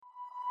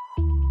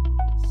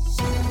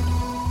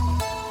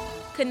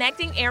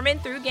Connecting Airmen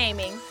through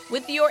gaming.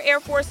 With your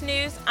Air Force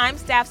news, I'm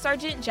Staff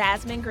Sergeant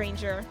Jasmine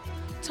Granger.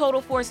 Total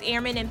Force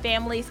Airmen and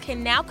families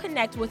can now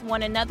connect with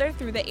one another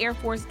through the Air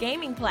Force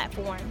gaming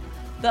platform.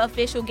 The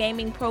official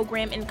gaming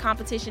program and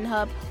competition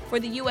hub for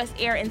the U.S.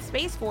 Air and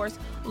Space Force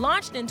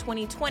launched in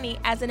 2020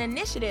 as an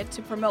initiative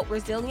to promote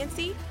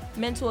resiliency,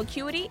 mental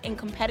acuity, and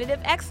competitive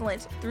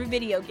excellence through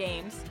video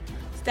games.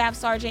 Staff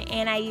Sergeant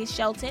Anais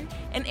Shelton,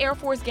 an Air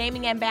Force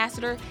gaming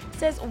ambassador,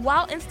 says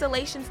while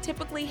installations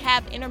typically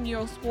have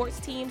intramural sports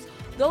teams,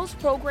 those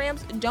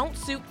programs don't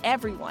suit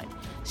everyone.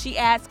 She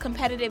adds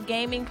competitive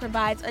gaming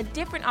provides a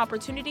different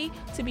opportunity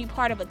to be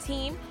part of a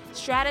team,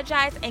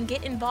 strategize, and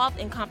get involved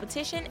in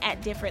competition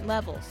at different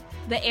levels.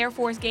 The Air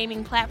Force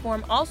gaming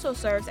platform also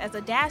serves as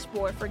a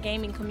dashboard for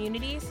gaming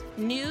communities,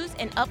 news,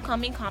 and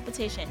upcoming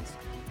competitions.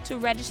 To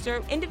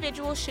register,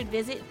 individuals should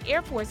visit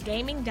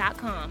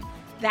airforcegaming.com.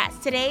 That's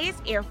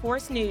today's Air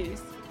Force News.